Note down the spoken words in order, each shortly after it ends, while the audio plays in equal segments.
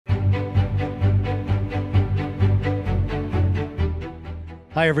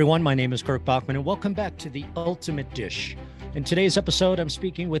Hi, everyone. My name is Kirk Bachman, and welcome back to The Ultimate Dish. In today's episode, I'm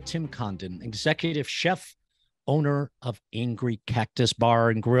speaking with Tim Condon, executive chef, owner of Angry Cactus Bar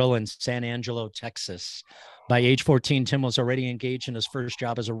and Grill in San Angelo, Texas. By age 14, Tim was already engaged in his first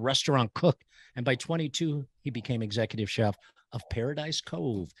job as a restaurant cook, and by 22, he became executive chef of Paradise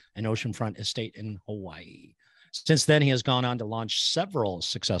Cove, an oceanfront estate in Hawaii. Since then, he has gone on to launch several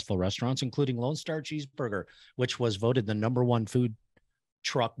successful restaurants, including Lonestar Cheeseburger, which was voted the #1 food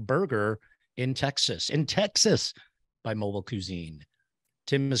truck burger in Texas by Mobilecusine.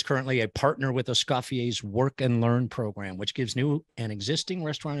 Tim is currently a partner with Escoffier's Work and Learn program, which gives new and existing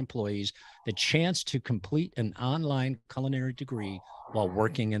restaurant employees the chance to complete an online culinary degree while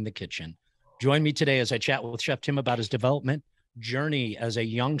working in the kitchen. Join me today as I chat with Chef Tim about his development journey as a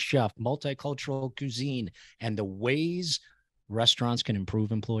young chef, multicultural cuisine, and the ways restaurants can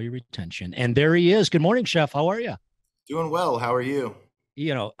improve employee retention. And there he is. Good morning, Chef. How are you? Doing well. How are you?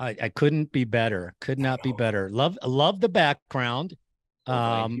 I couldn't be better. Could not be better. Love the background.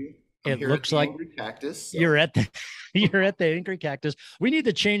 Well, thank you. I'm It here at looks the like Angry Cactus. you're at the you're at the Angry Cactus. We need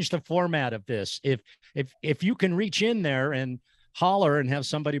to change the format of this. If you can reach in there and holler and have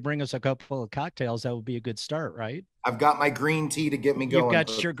somebody bring us a couple of cocktails, that would be a good start, right? I've got my green tea to get me going. You've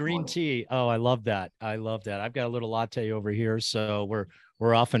got your green tea. Oh, I love that. I love that. I've got a little latte over here, so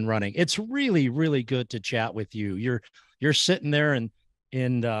we're off and running. It's really, really good to chat with you. You're sitting there in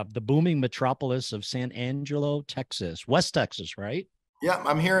the booming metropolis of San Angelo, Texas, West Texas, right? Yeah,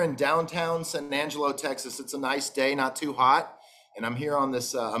 I'm here in downtown San Angelo, Texas. It's a nice day, not too hot. And I'm here on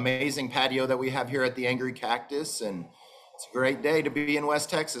this amazing patio that we have here at the Angry Cactus. And it's a great day to be in West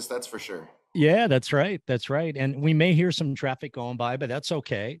Texas, that's for sure. Yeah, that's right. That's right. And we may hear some traffic going by, but that's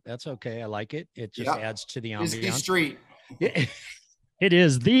okay. That's okay. I like it. It just Yep. adds to the Busy ambiance. street. It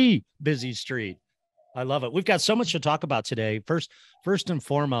is the busy street. I love it. We've got so much to talk about today. First and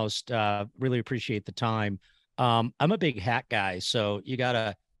foremost, really appreciate the time. I'm a big hat guy, so you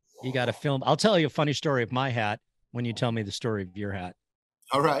gotta film. I'll tell you a funny story of my hat when you tell me the story of your hat.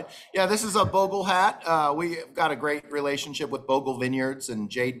 All right. Yeah, this is a Bogle hat. We've got a great relationship with Bogle Vineyards and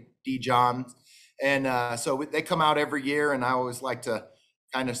J.D. John. And they come out every year, and I always like to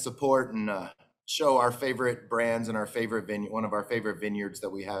kind of support and show our favorite brands and our favorite one of our favorite vineyards that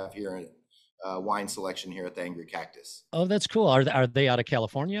we have here in wine selection here at the Angry Cactus. Oh, that's cool. Are they out of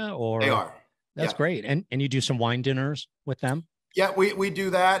California They or? are. That's Yeah. great. And you do some wine dinners with them? Yeah, we do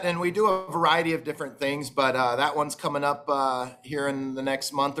that, and we do a variety of different things, but that one's coming up here in the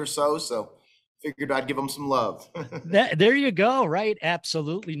next month or so. So figured I'd give them some love. There you go. Right.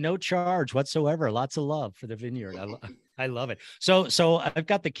 Absolutely. No charge whatsoever. Lots of love for the vineyard. I love it. So I've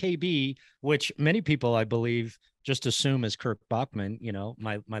got the KB, which many people, I believe, just assume is Kirk Bachman,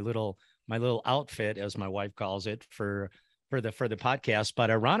 my little outfit, as my wife calls it, for the podcast. But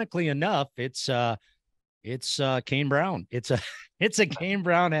ironically enough, it's Kane Brown. It's a Kane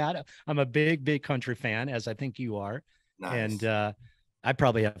Brown hat. I'm a big country fan, as I think you are. Nice. And I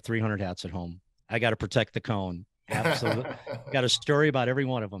probably have 300 hats at home. I got to protect the cone. Absolutely. Got a story about every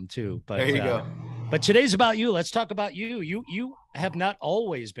one of them too. But There you go. But today's about you. Let's talk about you. You have not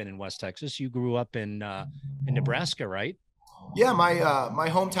always been in West Texas. You grew up in Nebraska, right? Yeah, my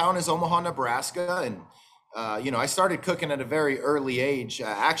hometown is Omaha, Nebraska, and I started cooking at a very early age.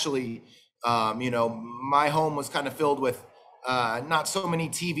 Actually, my home was kind of filled with not so many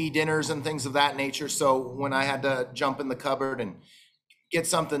TV dinners and things of that nature. So when I had to jump in the cupboard and get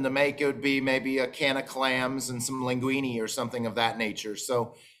something to make, it would be maybe a can of clams and some linguine or something of that nature.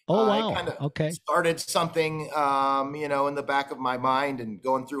 So Oh I wow. kind of Okay. started something, in the back of my mind. And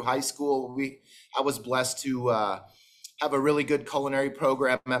going through high school, I was blessed to have a really good culinary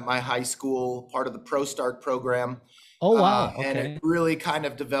program at my high school, part of the Pro Start program. Oh wow. And it Okay. really kind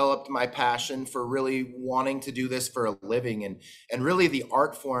of developed my passion for really wanting to do this for a living, and really the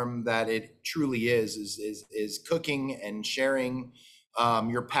art form that it truly is cooking and sharing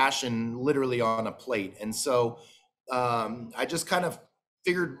your passion literally on a plate. And so I just kind of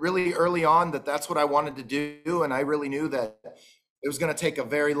figured really early on that that's what I wanted to do, and I really knew that it was going to take a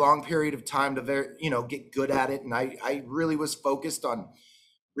very long period of time to get good at it. And I really was focused on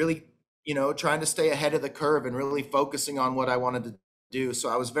really trying to stay ahead of the curve and really focusing on what I wanted to do. So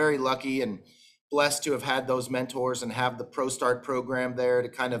I was very lucky and blessed to have had those mentors and have the Pro Start program there to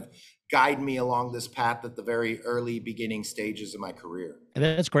kind of guide me along this path at the very early beginning stages of my career.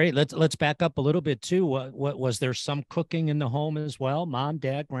 That's great. Let's back up a little bit too. What was there some cooking in the home as well? Mom,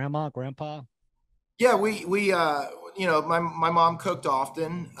 dad, grandma, grandpa? Yeah, my mom cooked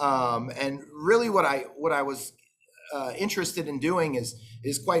often, and really what I was interested in doing is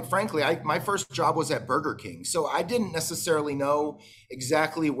quite frankly, my first job was at Burger King. So I didn't necessarily know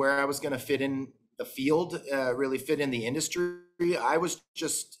exactly where I was going to fit in the field, really fit in the industry. I was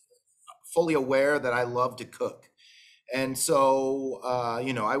just fully aware that I love to cook. And so,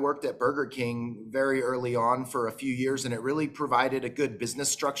 I worked at Burger King very early on for a few years, and it really provided a good business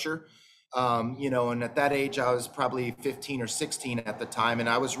structure. And at that age, I was probably 15 or 16 at the time, and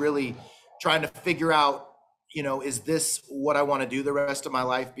I was really trying to figure out, is this what I want to do the rest of my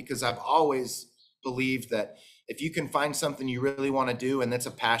life? Because I've always believed that if you can find something you really want to do and that's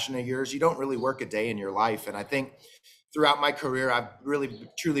a passion of yours, you don't really work a day in your life. And I think throughout my career, I've really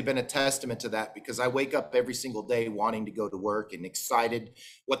truly been a testament to that, because I wake up every single day wanting to go to work and excited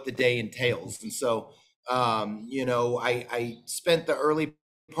what the day entails. And so, I spent the early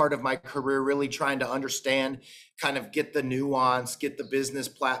part of my career really trying to understand, kind of get the nuance, get the business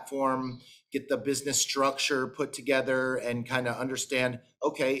platform, get the business structure put together, and kind of understand,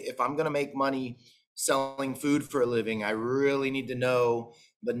 okay, if I'm going to make money selling food for a living, I really need to know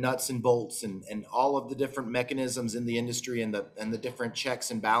the nuts and bolts and all of the different mechanisms in the industry and the different checks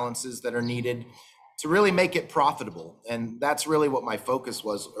and balances that are needed to really make it profitable. And that's really what my focus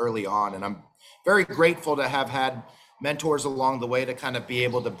was early on. And I'm very grateful to have had mentors along the way to kind of be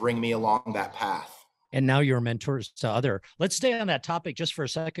able to bring me along that path. And now you're mentors to other. Let's stay on that topic just for a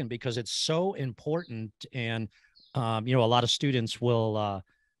second, because it's so important. And, a lot of students will,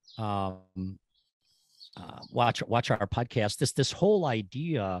 watch our podcast. This whole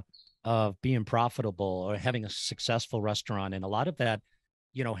idea of being profitable or having a successful restaurant, and a lot of that,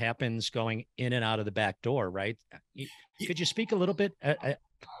 happens going in and out of the back door, right? Could you speak a little bit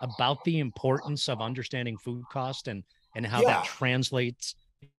about the importance of understanding food cost and how that translates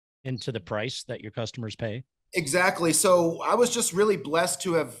into the price that your customers pay? Exactly. So I was just really blessed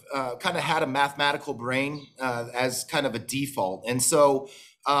to have kind of had a mathematical brain as kind of a default. And so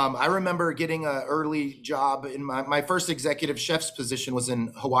I remember getting an early job in my first executive chef's position was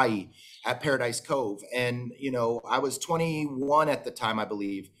in Hawaii at Paradise Cove. And, I was 21 at the time, I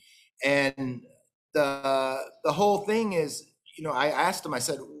believe. And the whole thing is, I asked them, I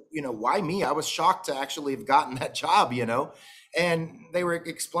said, why me? I was shocked to actually have gotten that job, and they were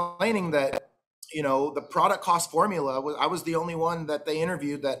explaining that, the product cost formula, I was the only one that they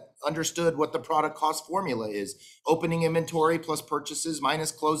interviewed that understood what the product cost formula is. Opening inventory plus purchases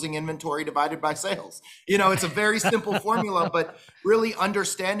minus closing inventory divided by sales. It's a very simple formula, but really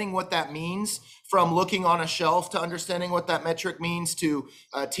understanding what that means, from looking on a shelf to understanding what that metric means, to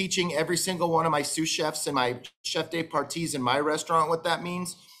teaching every single one of my sous chefs and my chef de parties in my restaurant what that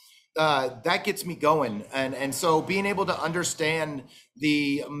means. That gets me going. And so being able to understand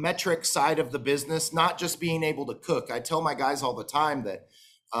the metric side of the business, not just being able to cook. I tell my guys all the time that,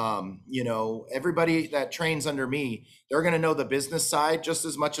 everybody that trains under me, they're going to know the business side just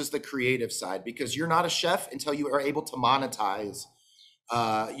as much as the creative side, because you're not a chef until you are able to monetize,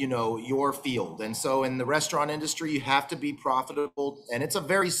 your field. And so in the restaurant industry, you have to be profitable, and it's a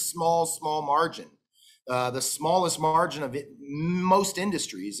very small margin. The smallest margin of most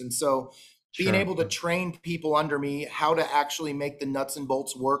industries. And so being able to train people under me how to actually make the nuts and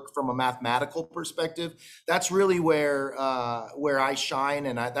bolts work from a mathematical perspective, that's really where I shine.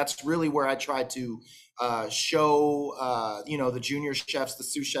 And that's really where I try to show, the junior chefs, the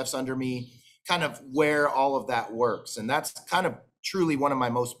sous chefs under me, kind of where all of that works. And that's kind of truly one of my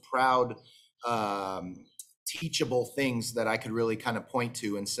most proud teachable things that I could really kind of point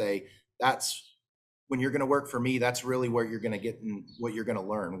to and say, that's, when you're going to work for me, that's really where you're going to get and what you're going to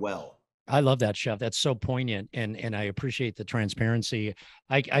learn well. I love that, Chef. That's so poignant, and I appreciate the transparency.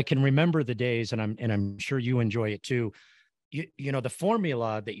 I can remember the days, and I'm sure you enjoy it too. The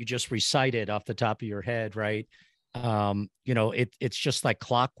formula that you just recited off the top of your head, right? It's just like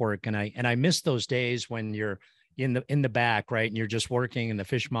clockwork, and I miss those days when you're in the back, right, and you're just working, and the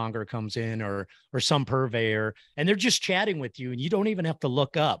fishmonger comes in, or some purveyor, and they're just chatting with you, and you don't even have to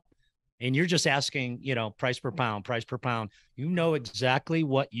look up. And you're just asking, price per pound. You know exactly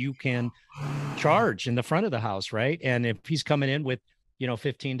what you can charge in the front of the house, right? And if he's coming in with,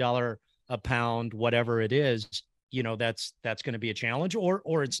 $15 a pound, whatever it is, that's going to be a challenge,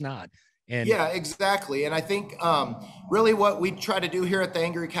 or it's not. And yeah, exactly. And I think really what we try to do here at the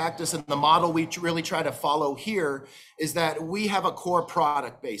Angry Cactus, and the model we really try to follow here, is that we have a core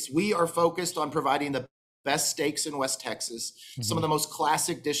product base. We are focused on providing the best steaks in West Texas, some of the most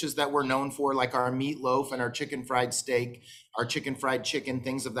classic dishes that we're known for, like our meatloaf and our chicken fried steak, our chicken fried chicken,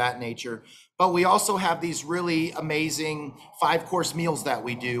 things of that nature. But we also have these really amazing 5-course meals that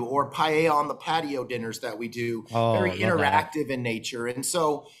we do, or paella on the patio dinners that we do, very interactive in nature. And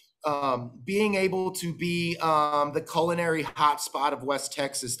so being able to be the culinary hotspot of West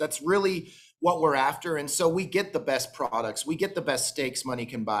Texas. That's really what we're after. And so we get the best products. We get the best steaks money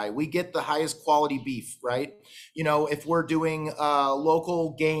can buy. We get the highest quality beef, right? You know, if we're doing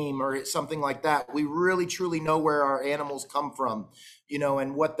local game or something like that, we really truly know where our animals come from, you know,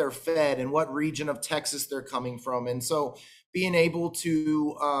 and what they're fed and what region of Texas they're coming from. And so being able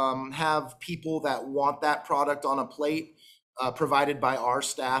to have people that want that product on a plate provided by our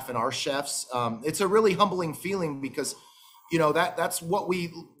staff and our chefs, it's a really humbling feeling because you know, that's what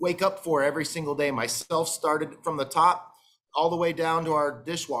we wake up for every single day. Myself started from the top all the way down to our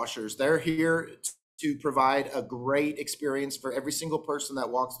dishwashers. They're here to provide a great experience for every single person that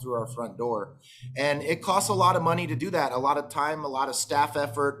walks through our front door. And it costs a lot of money to do that, a lot of time, a lot of staff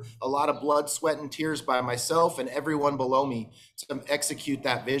effort, a lot of blood, sweat, and tears by myself and everyone below me to execute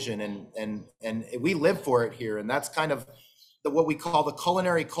that vision. And we live for it here. And that's kind of what we call the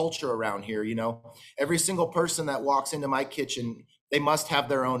culinary culture around here. You know, every single person that walks into my kitchen, they must have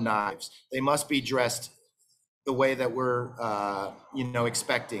their own knives. They must be dressed the way that we're, you know,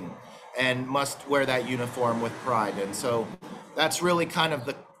 expecting, and must wear that uniform with pride. And so that's really kind of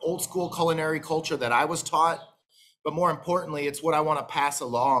the old school culinary culture that I was taught. But more importantly, it's what I want to pass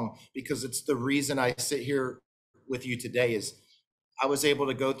along, because it's the reason I sit here with you today. Is I was able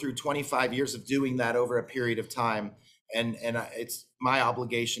to go through 25 years of doing that over a period of time. And it's my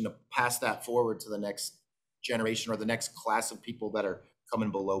obligation to pass that forward to the next generation or the next class of people that are coming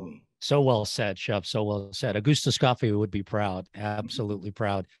below me. So well said, Chef. So well said. Augusta Escoffier would be proud, absolutely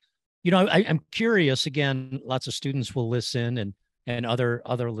proud. You know, I'm curious. Again, lots of students will listen, and other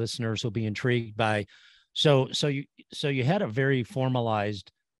listeners will be intrigued by. So you had a very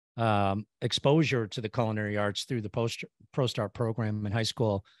formalized exposure to the culinary arts through the ProStart program in high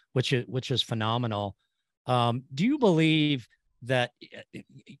school, which is phenomenal. Do you believe that,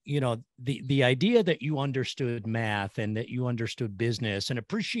 you know, the idea that you understood math and that you understood business and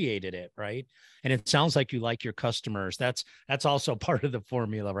appreciated it, right? And it sounds like you like your customers. That's also part of the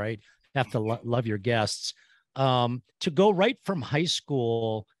formula, right? You have to love your guests. To go right from high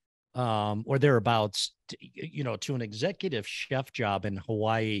school or thereabouts, you know, to an executive chef job in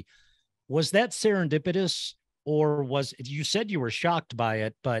Hawaii, was that serendipitous, or you said you were shocked by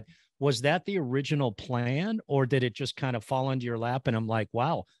it, but was that the original plan, or did it just kind of fall into your lap and I'm like,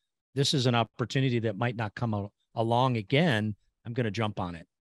 wow, this is an opportunity that might not come along again. I'm going to jump on it.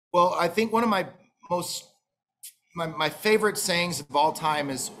 Well, I think one of my my favorite sayings of all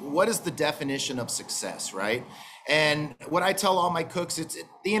time is, what is the definition of success, right? And what I tell all my cooks, it's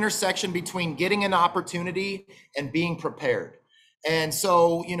the intersection between getting an opportunity and being prepared. And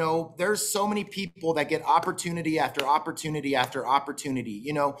so, you know, there's so many people that get opportunity after opportunity after opportunity.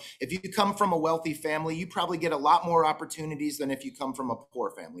 You know, if you come from a wealthy family, you probably get a lot more opportunities than if you come from a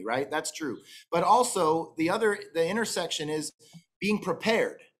poor family, right? That's true. But also the intersection is being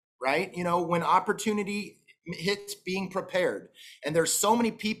prepared, right? You know, when opportunity hits, being prepared. And there's so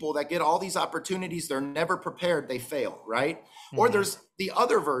many people that get all these opportunities, they're never prepared, they fail, right? Mm-hmm. Or there's the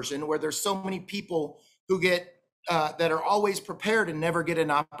other version where there's so many people who get that are always prepared and never get an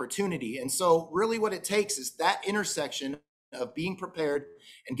opportunity. And so really what it takes is that intersection of being prepared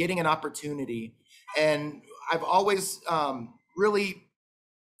and getting an opportunity. And I've always really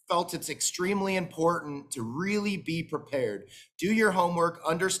felt it's extremely important to really be prepared. Do your homework,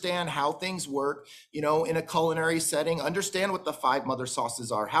 understand how things work, you know, in a culinary setting, understand what the 5 mother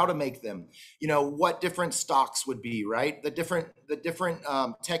sauces are, how to make them, you know, what different stocks would be, right? The different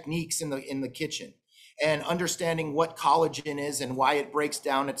techniques in the kitchen. And understanding what collagen is and why it breaks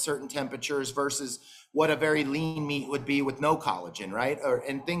down at certain temperatures versus what a very lean meat would be with no collagen, right?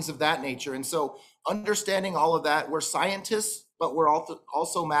 And things of that nature. And so understanding all of that, we're scientists, but we're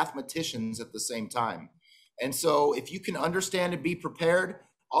also mathematicians at the same time. And so if you can understand and be prepared,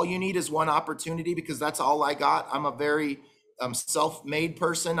 all you need is one opportunity, because that's all I got. I'm a very self-made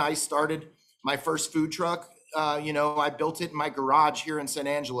person. I started my first food truck. You know, I built it in my garage here in San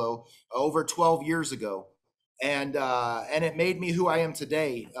Angelo over 12 years ago. And it made me who I am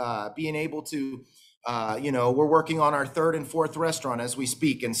today, being able to, you know, we're working on our 3rd and 4th restaurant as we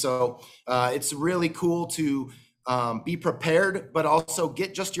speak. And so it's really cool to be prepared, but also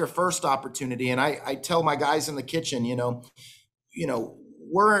get just your first opportunity. And I tell my guys in the kitchen, you know,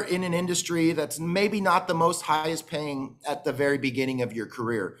 we're in an industry that's maybe not the most highest paying at the very beginning of your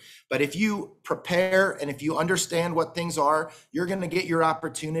career. But if you prepare and if you understand what things are, you're going to get your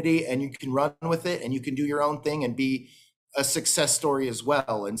opportunity and you can run with it and you can do your own thing and be a success story as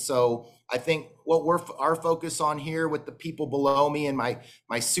well. And so I think what our focus on here with the people below me and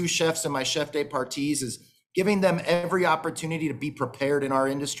my sous chefs and my chef de parties is giving them every opportunity to be prepared in our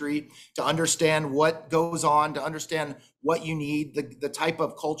industry, to understand what goes on, to understand what you need, the type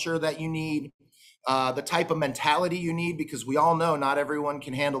of culture that you need, the type of mentality you need, because we all know not everyone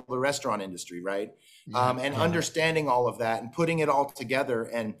can handle the restaurant industry, right? And understanding all of that and putting it all together.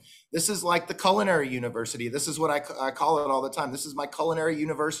 And this is like the culinary university. This is what I call it all the time. This is my culinary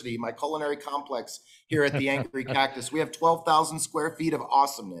university, my culinary complex here at the Angry Cactus. We have 12,000 square feet of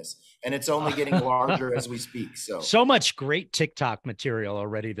awesomeness, and it's only getting larger as we speak. So much great TikTok material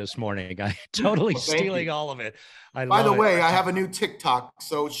already this morning. I totally stealing all of it. By the way, I have a new TikTok.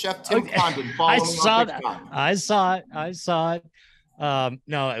 So Chef Tim Condon, follow me on TikTok. I saw it.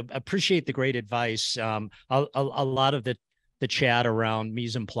 No, I appreciate the great advice. A lot of the chat around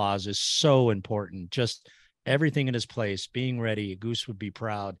mise en place is so important. Just everything in its place, being ready. A goose would be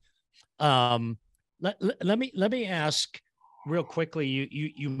proud. Let me ask real quickly.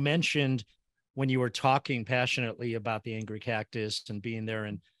 You mentioned when you were talking passionately about the Angry Cactus and being there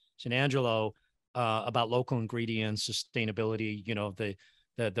in San Angelo, about local ingredients, sustainability,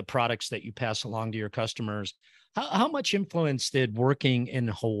 the products that you pass along to your customers. How much influence did working in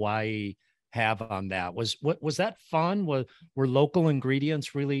Hawaii have on that? Was that fun? Were local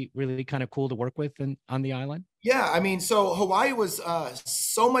ingredients really kind of cool to work with on the island? Yeah, I mean, so Hawaii was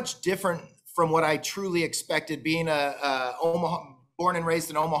so much different from what I truly expected. Being born and raised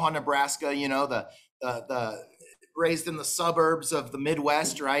in Omaha, Nebraska, the raised in the suburbs of the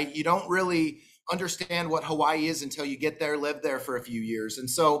Midwest, right? You don't really understand what Hawaii is until you get there, live there for a few years. And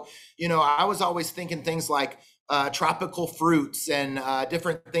so, I was always thinking things like tropical fruits and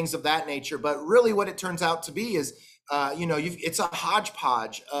different things of that nature. But really what it turns out to be is, it's a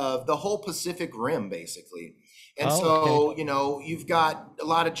hodgepodge of the whole Pacific Rim, basically. And you've got a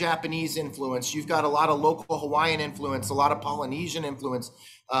lot of Japanese influence. You've got a lot of local Hawaiian influence, a lot of Polynesian influence,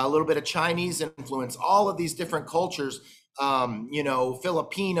 a little bit of Chinese influence, all of these different cultures,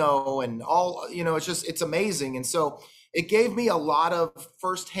 Filipino and all, it's amazing. And so it gave me a lot of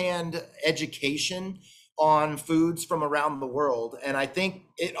firsthand education on foods from around the world. And I think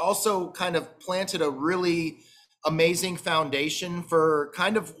it also kind of planted a really amazing foundation for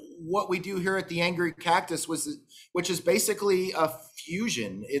kind of what we do here at the Angry Cactus, which is basically a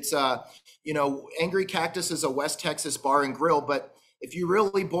fusion. It's Angry Cactus is a West Texas bar and grill, but if you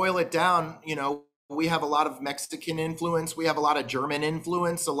really boil it down, we have a lot of Mexican influence. We have a lot of German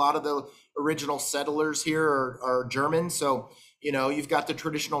influence. A lot of the original settlers here are German. So, you've got the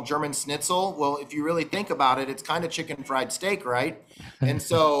traditional German schnitzel. Well, if you really think about it, it's kind of chicken fried steak, right? And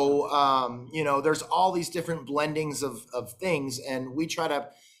so, there's all these different blendings of things. And we try to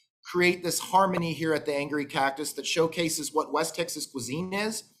create this harmony here at the Angry Cactus that showcases what West Texas cuisine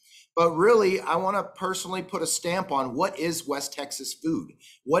is. But really, I want to personally put a stamp on what is West Texas food.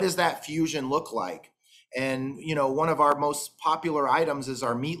 What does that fusion look like? And, one of our most popular items is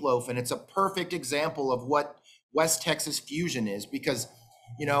our meatloaf. And it's a perfect example of what West Texas fusion is, because,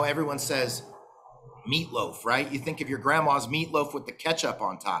 everyone says meatloaf, right? You think of your grandma's meatloaf with the ketchup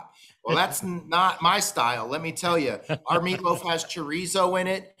on top. Well, that's not my style. Let me tell you, our meatloaf has chorizo in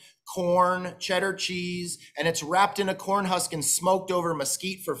it, corn, cheddar cheese, and it's wrapped in a corn husk and smoked over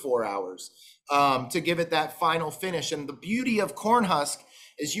mesquite for 4 hours to give it that final finish. And the beauty of corn husk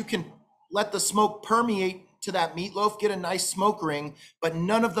is you can let the smoke permeate to that meatloaf, get a nice smoke ring, but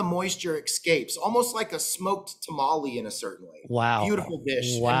none of the moisture escapes, almost like a smoked tamale in a certain way. Wow. Beautiful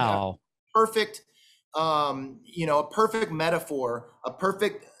dish. Wow. Perfect, a perfect metaphor, a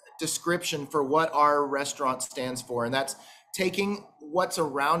perfect description for what our restaurant stands for. And that's taking what's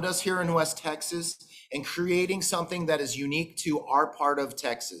around us here in West Texas and creating something that is unique to our part of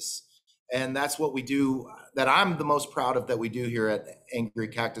Texas. And that's what we do, that I'm the most proud of that we do here at Angry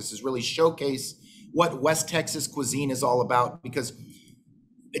Cactus, is really showcase what West Texas cuisine is all about, because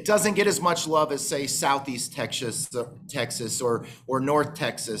it doesn't get as much love as, say, Southeast Texas or North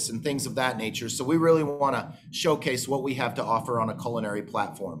Texas and things of that nature. So we really want to showcase what we have to offer on a culinary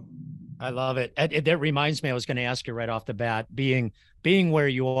platform. I love it. That reminds me, I was going to ask you right off the bat, being where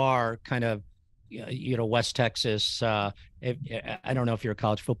you are, kind of, West Texas. I don't know if you're a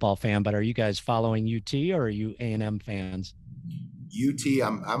college football fan, but are you guys following UT or are you A&M fans? UT,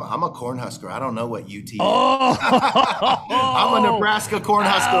 I'm a Cornhusker. I don't know what UT is. Oh! I'm a Nebraska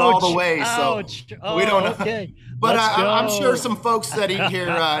Cornhusker all the way. So we don't know. Okay. But I'm sure some folks that eat here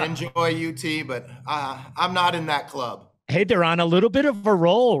enjoy UT, but I'm not in that club. Hey, they're on a little bit of a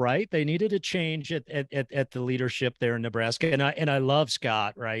roll, right? They needed a change at the leadership there in Nebraska. And I love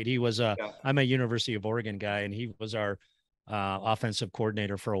Scott, right? He was I'm a University of Oregon guy, and he was our offensive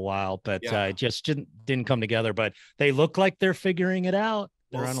coordinator for a while, but it just didn't come together. But they look like they're figuring it out.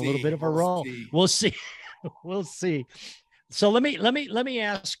 They're on a little bit of a roll. We'll see. We'll see. So let me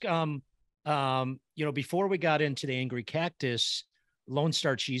ask. Before we got into the Angry Cactus,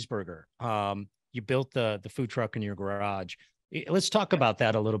 Lonestar Cheeseburger, you built the food truck in your garage. Let's talk about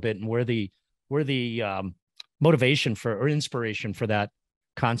that a little bit and where the motivation for or inspiration for that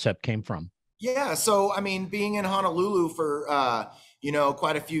concept came from. Yeah, so I mean, being in Honolulu for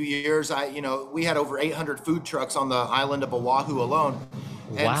quite a few years, we had over 800 food trucks on the island of Oahu alone,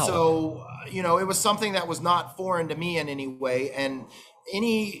 and Wow. so it was something that was not foreign to me in any way. And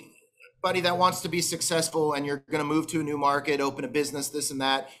anybody that wants to be successful and you're going to move to a new market, open a business, this and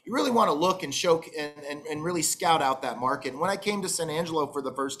that, you really want to look and show and really scout out that market. And when I came to San Angelo for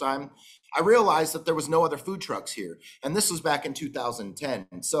the first time, I realized that there was no other food trucks here, and this was back in 2010.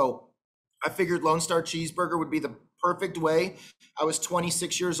 So I figured Lone Star Cheeseburger would be the perfect way. I was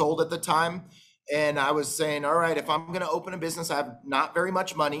 26 years old at the time. And I was saying, all right, if I'm going to open a business, I have not very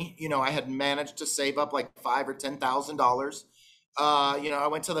much money. I had managed to save up like $5,000 or $10,000. I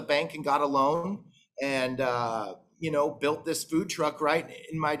went to the bank and got a loan and, built this food truck right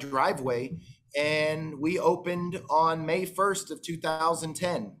in my driveway. And we opened on May 1st of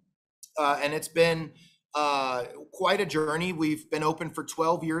 2010. And it's been quite a journey. We've been open for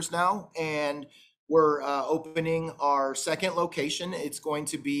 12 years now, and we're opening our second location. It's going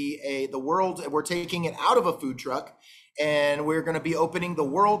to be we're taking it out of a food truck, and we're going to be opening the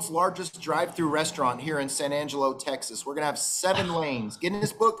world's largest drive-through restaurant here in San Angelo, Texas. We're going to have 7 lanes,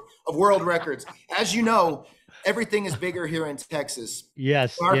 Guinness Book of World Records. As you know, everything is bigger here in Texas.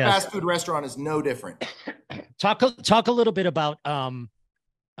 Yes, Our yes. fast food restaurant is no different. Talk a little bit about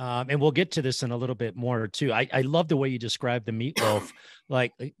and we'll get to this in a little bit more too. I love the way you described the meatloaf.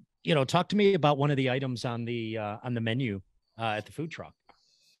 Like, talk to me about one of the items on the menu at the food truck.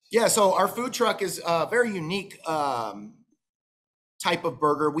 Yeah, so our food truck is a very unique type of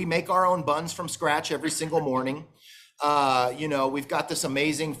burger. We make our own buns from scratch every single morning. We've got this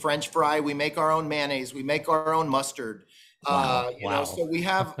amazing French fry. We make our own mayonnaise. We make our own mustard. Wow. Wow. So we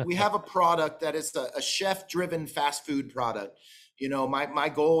have a product that is a chef-driven fast food product. My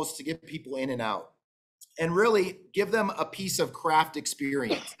goal is to get people in and out and really give them a piece of craft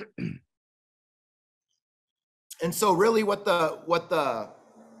experience. And so really what the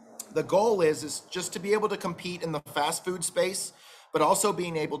goal is just to be able to compete in the fast food space, but also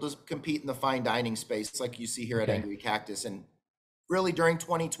being able to compete in the fine dining space like you see here at Angry Cactus. And really during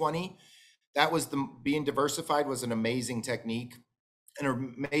 2020, that was being diversified was an amazing technique,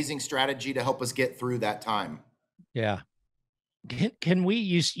 an amazing strategy to help us get through that time. Yeah. Can we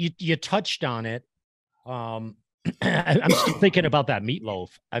use you touched on it. I'm still thinking about that meatloaf.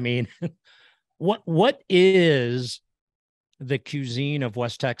 I mean, what is the cuisine of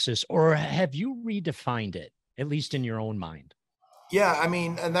West Texas, or have you redefined it, at least in your own mind? Yeah, I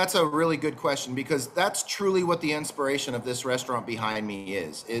mean, and that's a really good question because that's truly what the inspiration of this restaurant behind me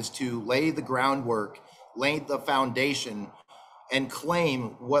is to lay the groundwork, lay the foundation, and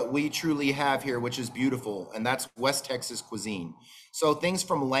claim what we truly have here, which is beautiful, and that's West Texas cuisine. So things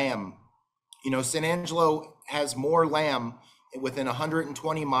from lamb, San Angelo has more lamb within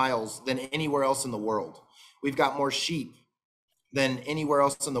 120 miles than anywhere else in the world. We've got more sheep than anywhere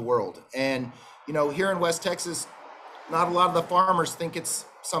else in the world. And, here in West Texas, not a lot of the farmers think it's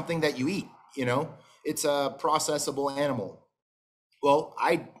something that you eat, it's a processable animal. Well,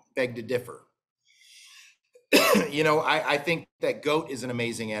 I beg to differ. I think that goat is an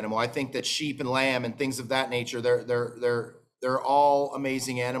amazing animal. I think that sheep and lamb and things of that nature, they're all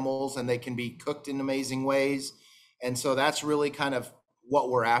amazing animals, and they can be cooked in amazing ways. And so that's really kind of what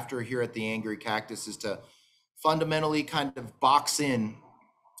we're after here at the Angry Cactus, is to fundamentally kind of box in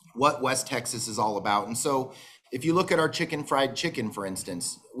what West Texas is all about. And so if you look at our fried chicken, for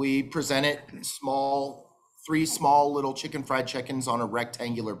instance, we present it three small little chicken fried chickens on a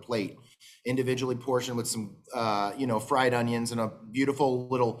rectangular plate, individually portioned with some, fried onions and a beautiful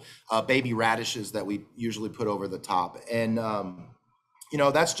little baby radishes that we usually put over the top. And,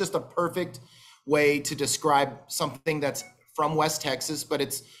 that's just a perfect way to describe something that's from West Texas, but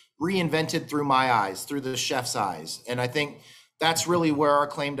it's reinvented through my eyes, through the chef's eyes. And I think that's really where our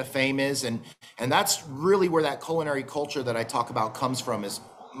claim to fame is. And that's really where that culinary culture that I talk about comes from. Is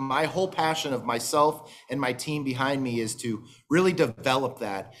my whole passion of myself and my team behind me is to really develop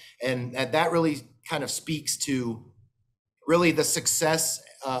that. And that really kind of speaks to really the success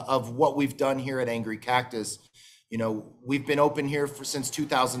of what we've done here at Angry Cactus. We've been open here since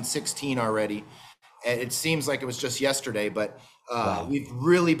 2016 already. And it seems like it was just yesterday, but Wow. We've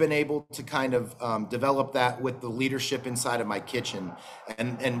really been able to kind of develop that with the leadership inside of my kitchen,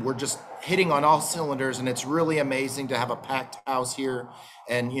 and we're just hitting on all cylinders. And it's really amazing to have a packed house here,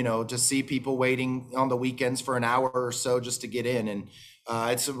 and to see people waiting on the weekends for an hour or so just to get in. And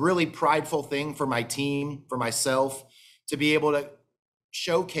it's a really prideful thing for my team, for myself, to be able to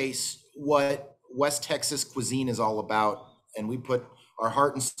showcase what West Texas cuisine is all about, and we put our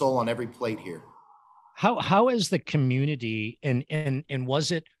heart and soul on every plate here. How is the community, and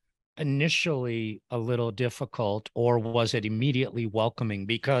was it initially a little difficult, or was it immediately welcoming?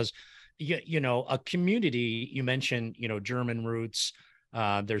 Because a community, you mentioned, German roots,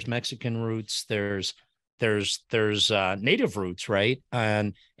 there's Mexican roots, there's native roots, right?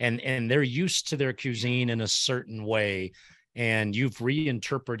 And they're used to their cuisine in a certain way, and you've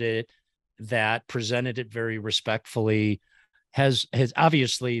reinterpreted that, presented it very respectfully. Has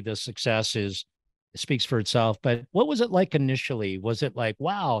obviously the success is speaks for itself. But what was it like initially? Was it like,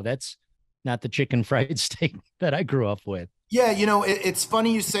 wow, that's not the chicken fried steak that I grew up with? Yeah, it's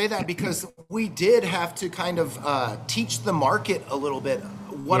funny you say that, because we did have to kind of teach the market a little bit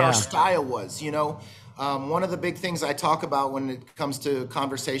what our Yeah. style was. One of the big things I talk about when it comes to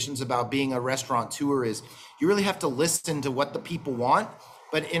conversations about being a restaurateur is you really have to listen to what the people want.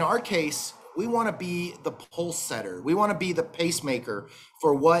 But in our case, we want to be the pulse setter. We want to be the pacemaker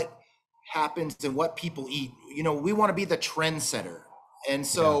for what happens and what people eat. We want to be the trendsetter. And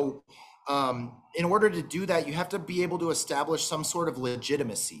Yeah. so, in order to do that, you have to be able to establish some sort of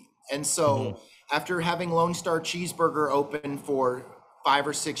legitimacy. And Mhm. so, after having Lonestar Cheeseburger open for 5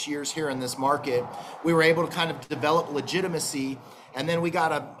 or 6 years here in this market, we were able to kind of develop legitimacy. And then we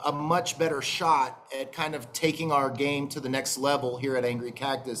got a much better shot at kind of taking our game to the next level here at Angry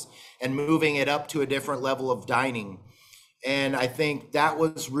Cactus and moving it up to a different level of dining. And I think that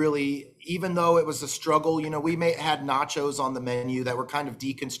was really, even though it was a struggle, we had nachos on the menu that were kind of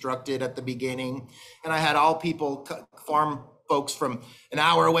deconstructed at the beginning. And I had all people, farm folks from an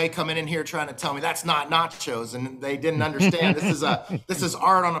hour away coming in here trying to tell me that's not nachos. And they didn't understand this is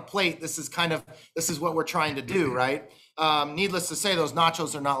art on a plate. This is what we're trying to do, right? Needless to say, those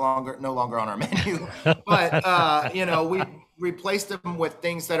nachos are no longer on our menu. But we replaced them with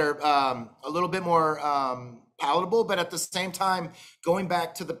things that are a little bit more palatable, but at the same time, going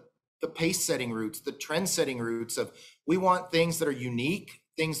back to the pace setting roots, the trend setting roots of, we want things that are unique,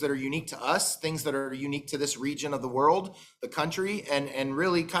 things that are unique to us, things that are unique to this region of the world, the country, and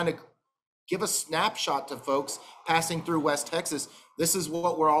really kind of give a snapshot to folks passing through West Texas. This is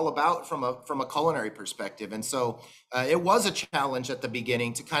what we're all about from a culinary perspective. And so it was a challenge at the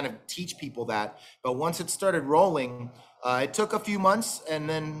beginning to kind of teach people that. But once it started rolling, it took a few months, and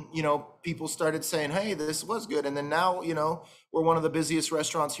then, people started saying, hey, this was good. And then now, we're one of the busiest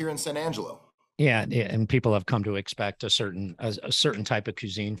restaurants here in San Angelo. Yeah, yeah, and people have come to expect a certain type of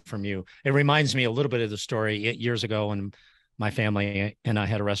cuisine from you. It reminds me a little bit of the story years ago when my family and I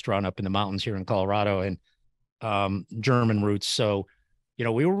had a restaurant up in the mountains here in Colorado, and German roots. So,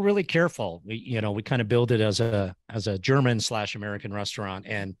 we were really careful. We kind of built it as a German/American restaurant.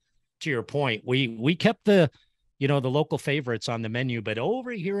 And to your point, we kept the local favorites on the menu, but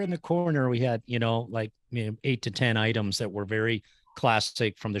over here in the corner we had, 8 to 10 items that were very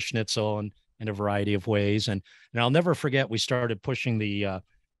classic, from the schnitzel and in a variety of ways. And I'll never forget, we started pushing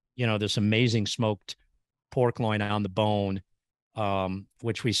this amazing smoked pork loin on the bone,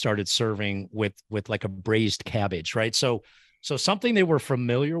 which we started serving with like a braised cabbage, right? So something they were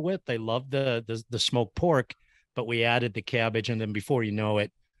familiar with. They loved the smoked pork, but we added the cabbage, and then before you know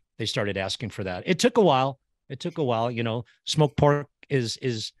it, they started asking for that. It took a while. Smoked pork is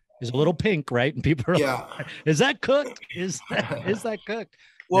a little pink, right? And people are Yeah. like, "Is that cooked? Is that cooked?"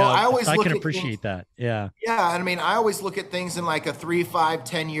 Well, Now I always I look can at things. appreciate that. Yeah, Yeah, I mean, I always look at things in like a 3, 5,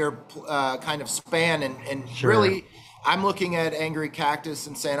 10 year kind of span, and sure. really, I'm looking at Angry Cactus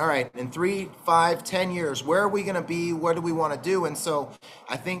and saying, all right, in 3, 5, 10 years, where are we going to be? What do we want to do? And so,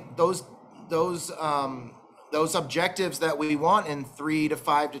 I think those objectives that we want in 3 to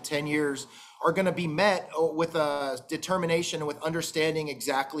 5 to 10 years are going to be met with a determination, with understanding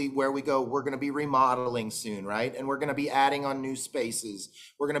exactly where we go. We're going to be remodeling soon, right? And we're going to be adding on new spaces.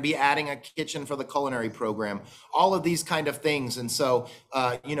 We're going to be adding a kitchen for the culinary program, all of these kind of things. And so,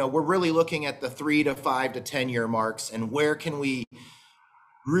 we're really looking at the 3 to 5 to 10 year marks, and where can we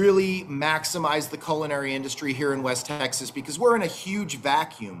really maximize the culinary industry here in West Texas, because we're in a huge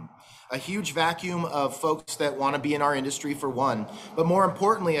vacuum of folks that want to be in our industry, for one, but more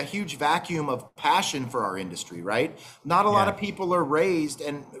importantly, a huge vacuum of passion for our industry, right? Not a lot Yeah. of people are raised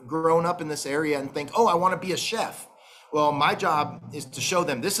and grown up in this area and think, oh, I want to be a chef. Well, my job is to show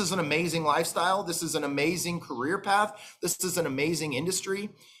them this is an amazing lifestyle. This is an amazing career path. This is an amazing industry.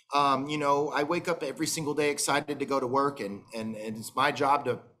 I wake up every single day excited to go to work, and it's my job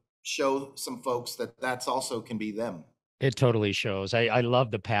to show some folks that that's also can be them. It totally shows. I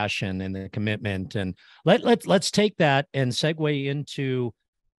love the passion and the commitment. And let's take that and segue into,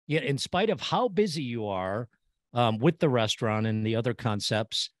 yeah, in spite of how busy you are with the restaurant and the other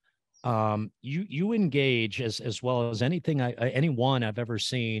concepts, you engage as well as anyone I've ever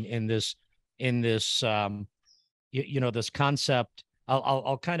seen in this this concept.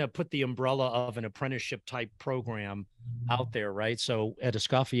 I'll kind of put the umbrella of an apprenticeship type program out there, right? So at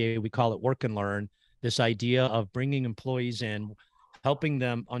Escoffier, we call it work and learn. This idea of bringing employees in, helping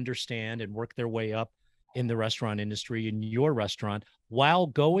them understand and work their way up in the restaurant industry, in your restaurant, while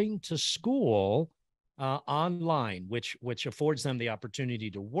going to school online, which affords them the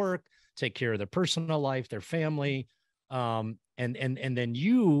opportunity to work, take care of their personal life, their family, and then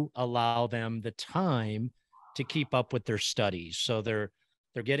you allow them the time to keep up with their studies. So they're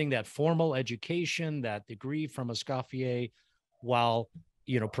getting that formal education, that degree from Escoffier, while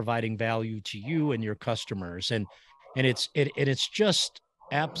providing value to you and your customers. And it's just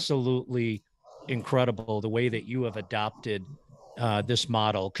absolutely incredible the way that you have adopted this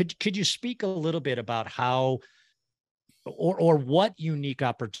model. Could you speak a little bit about how or what unique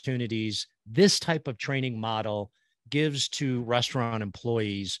opportunities this type of training model gives to restaurant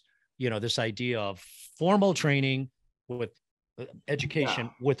employees? This idea of formal training with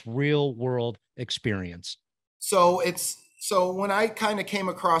education with real world experience. So when I kind of came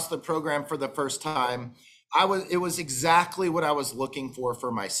across the program for the first time, it was exactly what I was looking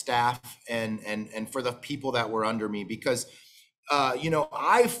for my staff and for the people that were under me, because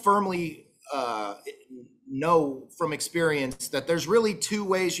I firmly know from experience that there's really two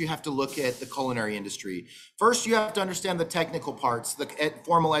ways you have to look at the culinary industry. First, you have to understand the technical parts, the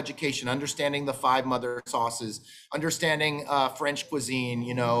formal education, understanding the 5 mother sauces, understanding French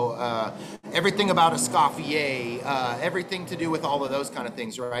cuisine, everything about Escoffier, everything to do with all of those kind of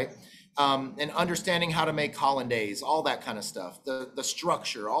things, right? And understanding how to make hollandaise, all that kind of stuff, the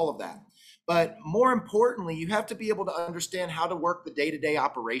structure, all of that. But more importantly, you have to be able to understand how to work the day-to-day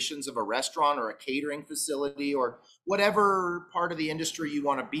operations of a restaurant or a catering facility or whatever part of the industry you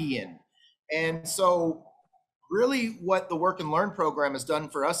want to be in. And so really what the Work and Learn program has done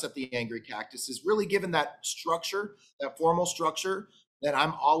for us at the Angry Cactus is really given that structure, that formal structure that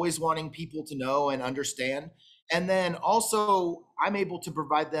I'm always wanting people to know and understand. And then also I'm able to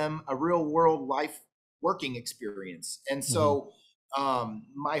provide them a real world life working experience. And so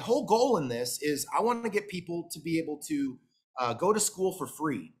my whole goal in this is I want to get people to be able to go to school for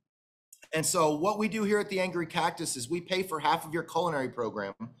free. And so what we do here at the Angry Cactus is we pay for half of your culinary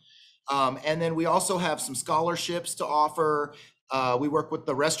program. And then we also have some scholarships to offer. We work with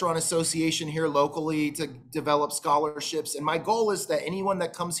the Restaurant Association here locally to develop scholarships. And my goal is that anyone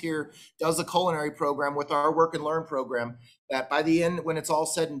that comes here does a culinary program with our Work and Learn program, that by the end, when it's all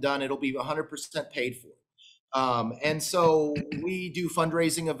said and done, it'll be 100% paid for. And so we do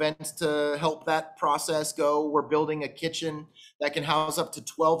fundraising events to help that process go. We're building a kitchen that can house up to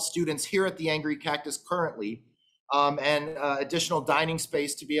 12 students here at the Angry Cactus currently, and additional dining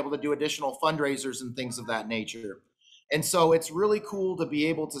space to be able to do additional fundraisers and things of that nature. And so it's really cool to be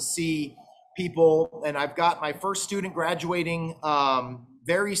able to see people, and I've got my first student graduating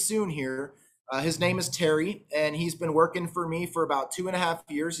very soon here. His name is Terry, and he's been working for me for about 2.5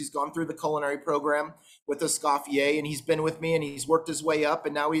 years. He's gone through the culinary program with Escoffier, and he's been with me, and he's worked his way up,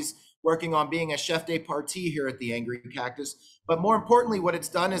 and now he's working on being a chef de partie here at the Angry Cactus. But more importantly, what it's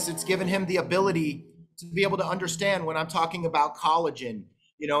done is it's given him the ability to be able to understand when I'm talking about collagen,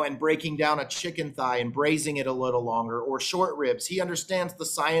 and breaking down a chicken thigh and braising it a little longer, or short ribs. He understands the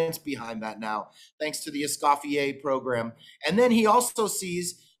science behind that now, thanks to the Escoffier program. And then he also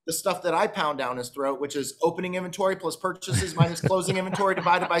sees the stuff that I pound down his throat, which is opening inventory plus purchases minus closing inventory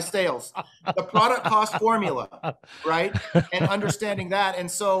divided by sales, the product cost formula, right? And understanding that. And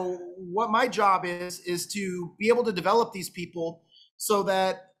so what my job is to be able to develop these people so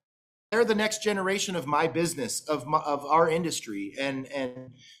that they're the next generation of my business, of our industry. And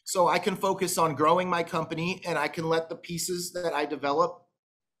so I can focus on growing my company, and I can let the pieces that I develop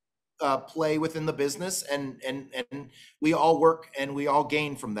play within the business, and we all work and we all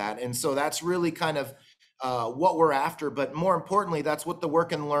gain from that. And so that's really kind of what we're after. But more importantly, that's what the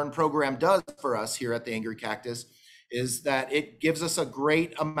Work and Learn program does for us here at the Angry Cactus, is that it gives us a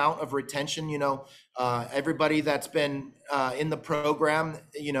great amount of retention. Everybody that's been in the program,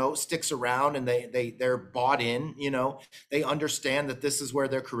 sticks around, and they're bought in. They understand that this is where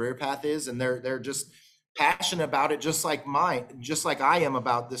their career path is, and they're just passionate about it, just like I am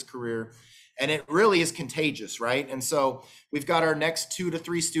about this career. And it really is contagious, right? And so we've got our next 2 to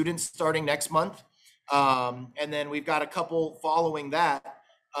 3 students starting next month. And then we've got a couple following that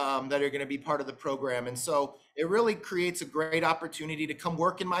that are going to be part of the program. And so it really creates a great opportunity to come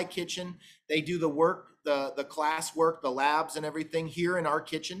work in my kitchen. They do the work, the class work, the labs and everything here in our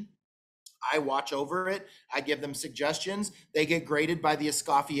kitchen. I watch over it. I give them suggestions. They get graded by the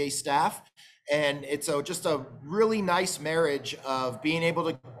Escoffier staff. And it's just a really nice marriage of being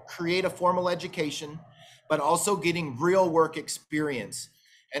able to create a formal education, but also getting real work experience.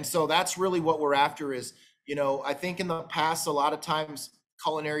 And so that's really what we're after is, I think in the past, a lot of times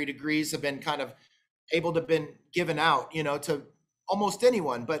culinary degrees have been kind of able to been given out, to almost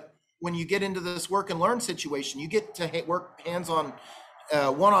anyone. But when you get into this work and learn situation, you get to work hands-on,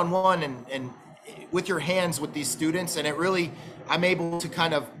 one-on-one and with your hands with these students. And it really, I'm able to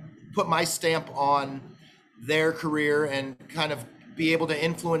kind of put my stamp on their career and kind of be able to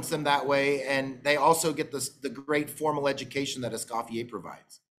influence them that way. And they also get the great formal education that Escoffier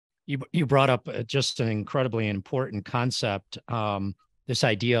provides. You brought up just an incredibly important concept, this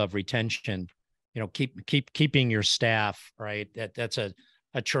idea of retention. Keeping your staff, right? That's a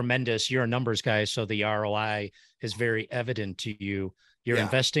tremendous. You're a numbers guy, so the ROI is very evident to you. You're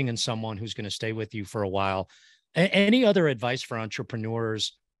investing in someone who's going to stay with you for a while. Any other advice for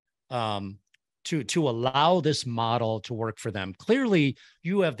entrepreneurs to allow this model to work for them? Clearly,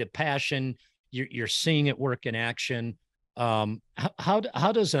 you have the passion. You're seeing it work in action. How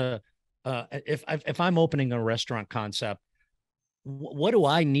does if I'm opening a restaurant concept, what do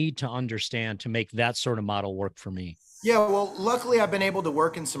I need to understand to make that sort of model work for me? Yeah, well, luckily I've been able to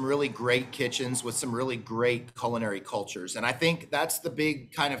work in some really great kitchens with some really great culinary cultures. And I think that's the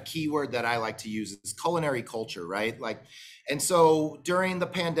big kind of keyword that I like to use is culinary culture, right? And so during the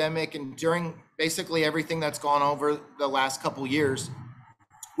pandemic and during basically everything that's gone over the last couple years,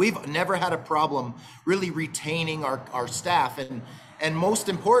 we've never had a problem really retaining our staff. And most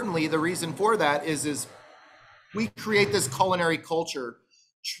importantly, the reason for that is we create this culinary culture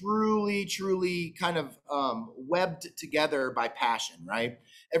truly kind of webbed together by passion, right?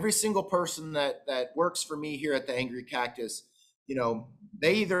 Every single person that works for me here at the Angry Cactus,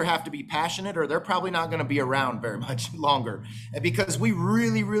 they either have to be passionate or they're probably not going to be around very much longer. And because we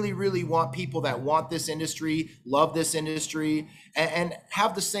really want people that want this industry, love this industry, and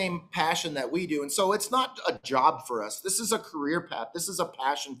have the same passion that we do. And so it's not a job for us. This is a career path. This is a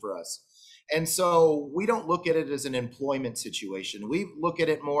passion for us. And so we don't look at it as an employment situation. We look at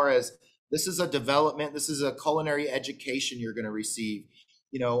it more as this is a development. This is a culinary education you're going to receive.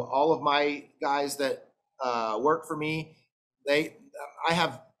 All of my guys that work for me, I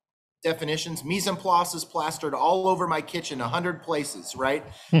have definitions. Mise en place is plastered all over my kitchen, 100 places, right?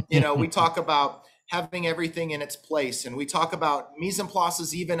 We talk about having everything in its place. And we talk about mise en place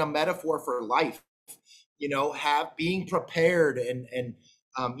is even a metaphor for life, being prepared and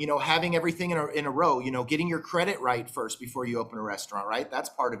having everything in a row, getting your credit right first before you open a restaurant, right? That's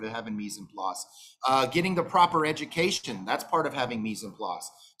part of it, having mise en place. Getting the proper education, that's part of having mise en place.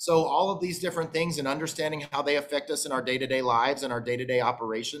 So all of these different things and understanding how they affect us in our day-to-day lives and our day-to-day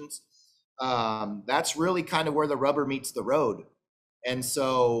operations, that's really kind of where the rubber meets the road. And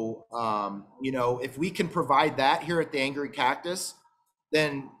so, if we can provide that here at the Angry Cactus,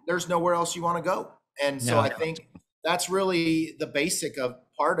 then there's nowhere else you want to go. And so I think that's really the basic of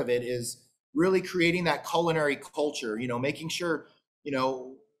part of it is really creating that culinary culture, making sure,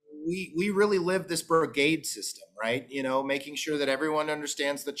 we really live this brigade system, right? Making sure that everyone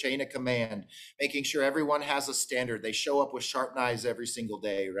understands the chain of command, making sure everyone has a standard. They show up with sharp knives every single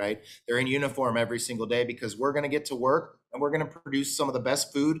day, right? They're in uniform every single day because we're going to get to work and we're going to produce some of the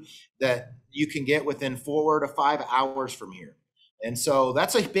best food that you can get within 4 to 5 hours from here. And so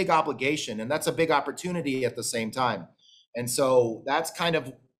that's a big obligation and that's a big opportunity at the same time. And so that's kind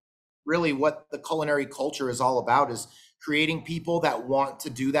of really what the culinary culture is all about, is creating people that want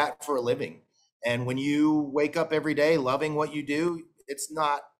to do that for a living. And when you wake up every day loving what you do, it's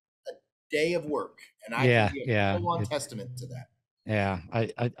not a day of work. And I can be a full-on testament to that. Yeah,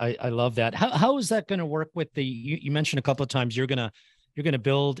 I love that. How is that going to work with you mentioned a couple of times you're gonna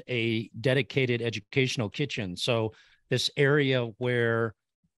build a dedicated educational kitchen. So this area where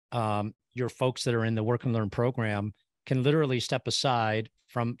your folks that are in the Work and Learn program can literally step aside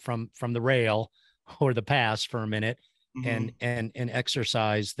from the rail or the pass for a minute and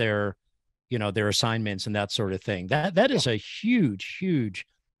exercise their assignments and that sort of thing. That is a huge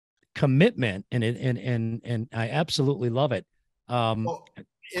commitment, and I absolutely love it.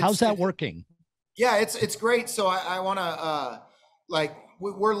 How's that working? Yeah, it's great. So I want to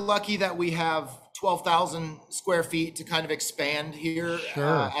we're lucky that we have 12,000 square feet to kind of expand here Sure.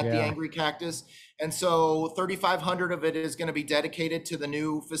 at the Yeah. Angry Cactus. And so 3,500 of it is going to be dedicated to the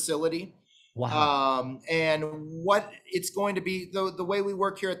new facility. Wow. And what it's going to be, the way we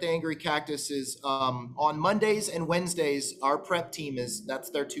work here at the Angry Cactus is on Mondays and Wednesdays, our prep team that's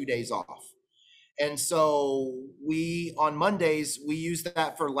their 2 days off. And so on Mondays, we use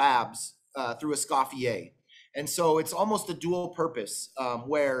that for labs through Escoffier. And so it's almost a dual purpose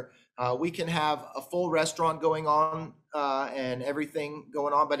where we can have a full restaurant going on and everything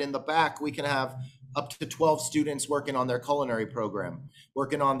going on, but in the back, we can have up to 12 students working on their culinary program,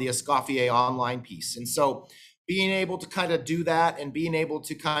 working on the Escoffier online piece. And so being able to kind of do that and being able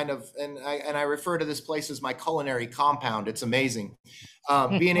to kind of, and I refer to this place as my culinary compound. It's amazing.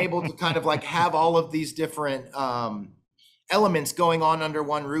 Being able to kind of like have all of these different elements going on under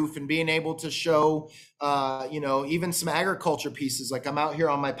one roof and being able to show, even some agriculture pieces. Like I'm out here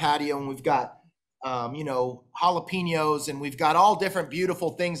on my patio and we've got, jalapenos and we've got all different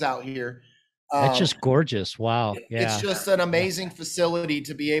beautiful things out here. That's just gorgeous. Wow. Yeah. It's just an amazing facility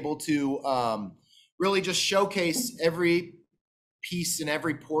to be able to really just showcase every piece and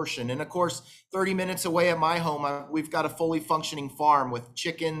every portion. And of course, 30 minutes away at my home, we've got a fully functioning farm with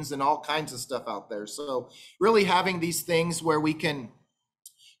chickens and all kinds of stuff out there. So really having these things where we can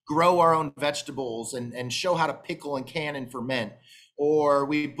grow our own vegetables and show how to pickle and can and ferment, or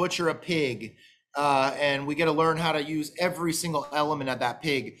we butcher a pig and we get to learn how to use every single element of that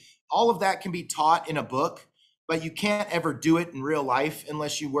pig. All of that can be taught in a book, but you can't ever do it in real life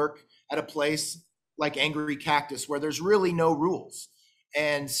unless you work at a place like Angry Cactus, where there's really no rules.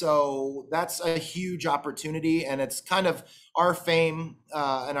 And so that's a huge opportunity. And it's kind of our fame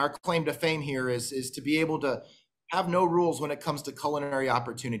and our claim to fame here is to be able to have no rules when it comes to culinary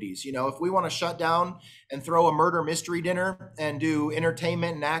opportunities. If we want to shut down and throw a murder mystery dinner and do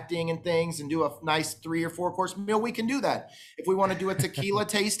entertainment and acting and things and do a nice 3 or 4 course meal, we can do that. If we want to do a tequila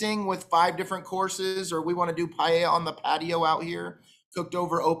tasting with 5 different courses, or we want to do paella on the patio out here, cooked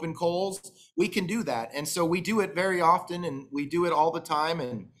over open coals, we can do that. And so we do it very often and we do it all the time.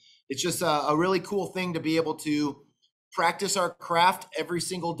 And it's just a really cool thing to be able to practice our craft every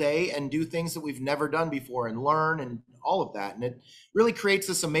single day and do things that we've never done before and learn and all of that. And it really creates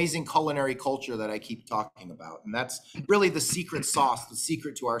this amazing culinary culture that I keep talking about. And that's really the secret sauce, the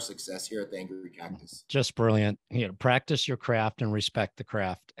secret to our success here at the Angry Cactus. Just brilliant. Practice your craft and respect the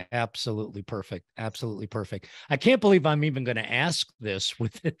craft. Absolutely perfect. Absolutely perfect. I can't believe I'm even going to ask this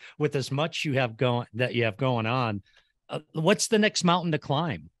with as much you have going on. What's the next mountain to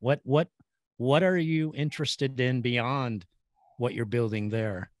climb? What are you interested in beyond what you're building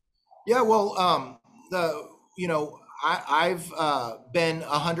there? Yeah, well, I've been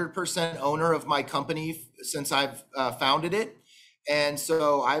 100% owner of my company since I've founded it. And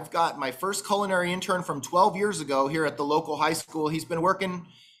so I've got my first culinary intern from 12 years ago here at the local high school. He's been working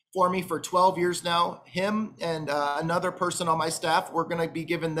for me for 12 years now. Him and another person on my staff, we're going to be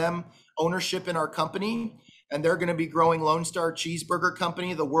giving them ownership in our company. And they're going to be growing Lonestar Cheeseburger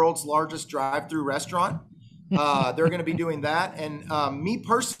Company, the world's largest drive-through restaurant. They're going to be doing that. And me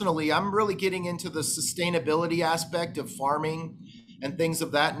personally, I'm really getting into the sustainability aspect of farming and things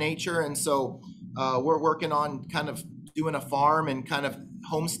of that nature. And so we're working on kind of doing a farm and kind of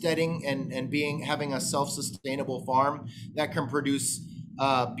homesteading and having a self-sustainable farm that can produce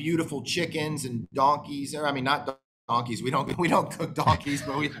beautiful chickens and donkeys. Or I mean, not donkeys. We don't cook donkeys,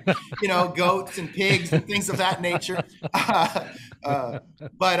 but we, goats and pigs and things of that nature.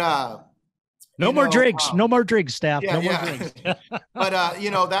 No more drinks, staff. Yeah, no more drinks.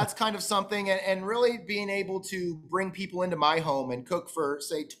 But that's kind of something, and really being able to bring people into my home and cook for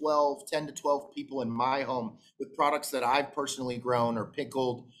say 10 to 12 people in my home with products that I've personally grown or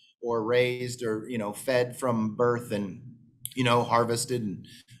pickled or raised or fed from birth and harvested and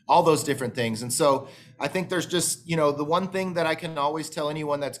all those different things. And so I think there's just, the one thing that I can always tell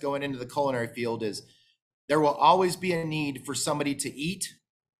anyone that's going into the culinary field is there will always be a need for somebody to eat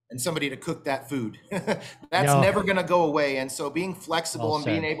and somebody to cook that food. That's never going to go away. And so being flexible and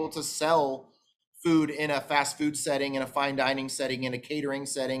being able to sell food in a fast food setting, in a fine dining setting, in a catering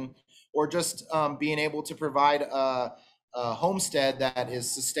setting, or just being able to provide a homestead that is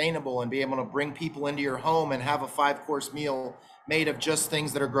sustainable and be able to bring people into your home and have a 5-course meal made of just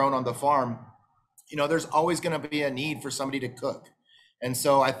things that are grown on the farm, there's always going to be a need for somebody to cook. And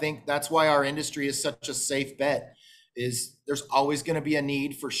so I think that's why our industry is such a safe bet, is there's always going to be a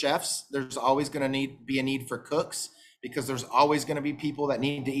need for chefs. There's always going to be a need for cooks, because there's always going to be people that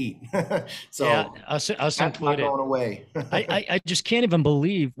need to eat. So yeah, us included. Not going away. I just can't even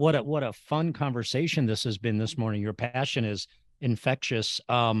believe what a fun conversation this has been this morning. Your passion is infectious.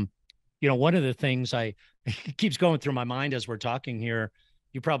 One of the things it keeps going through my mind as we're talking here,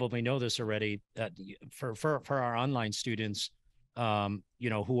 you probably know this already, that for our online students,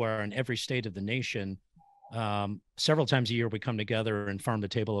 who are in every state of the nation, several times a year we come together and farm to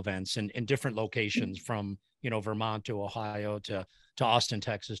table events in different locations, from Vermont to Ohio to Austin,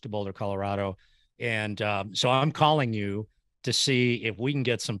 Texas, to Boulder, Colorado. And so I'm calling you to see if we can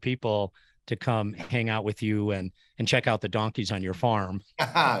get some people to come hang out with you and check out the donkeys on your farm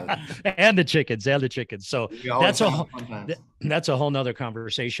and the chickens. So that's a whole nother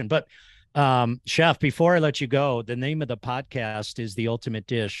conversation. But Chef, before I let you go, the name of the podcast is The Ultimate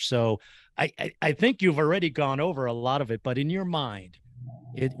Dish. So I think you've already gone over a lot of it, but in your mind,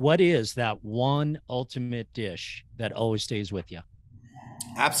 what is that one ultimate dish that always stays with you?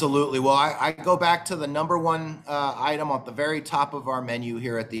 Absolutely. Well, I go back to the number one item at the very top of our menu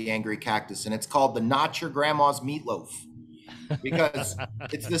here at the Angry Cactus, and it's called the Not Your Grandma's Meatloaf, because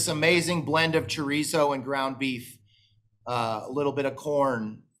it's this amazing blend of chorizo and ground beef, a little bit of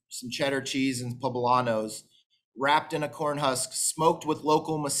corn, some cheddar cheese and poblanos, wrapped in a corn husk, smoked with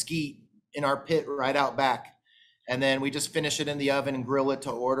local mesquite in our pit right out back. And then we just finish it in the oven and grill it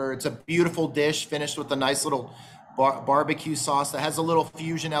to order. It's a beautiful dish, finished with a nice little barbecue sauce that has a little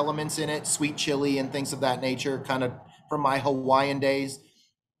fusion elements in it, sweet chili and things of that nature, kind of from my Hawaiian days.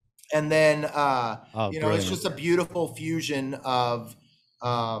 And then, it's just a beautiful fusion of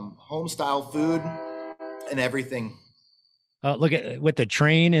home style food and everything. Look at with the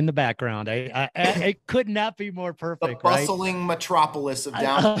train in the background. I could not be more perfect. The bustling metropolis of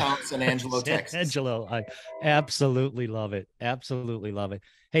downtown San Angelo, Texas. San Angelo. I absolutely love it. Absolutely love it.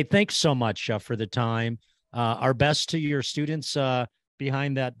 Hey, thanks so much for the time. Our best to your students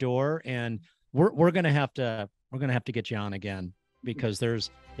behind that door, and we're gonna have to get you on again, because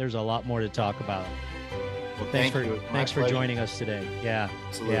there's a lot more to talk about. Well, thanks for joining us today. Yeah,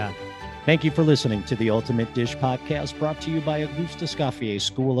 absolutely. Yeah. Thank you for listening to the Ultimate Dish Podcast, brought to you by Auguste Escoffier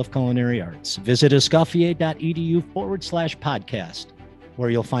School of Culinary Arts. Visit escoffier.edu/podcast,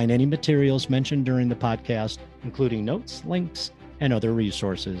 where you'll find any materials mentioned during the podcast, including notes, links, and other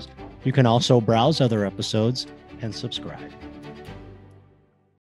resources. You can also browse other episodes and subscribe.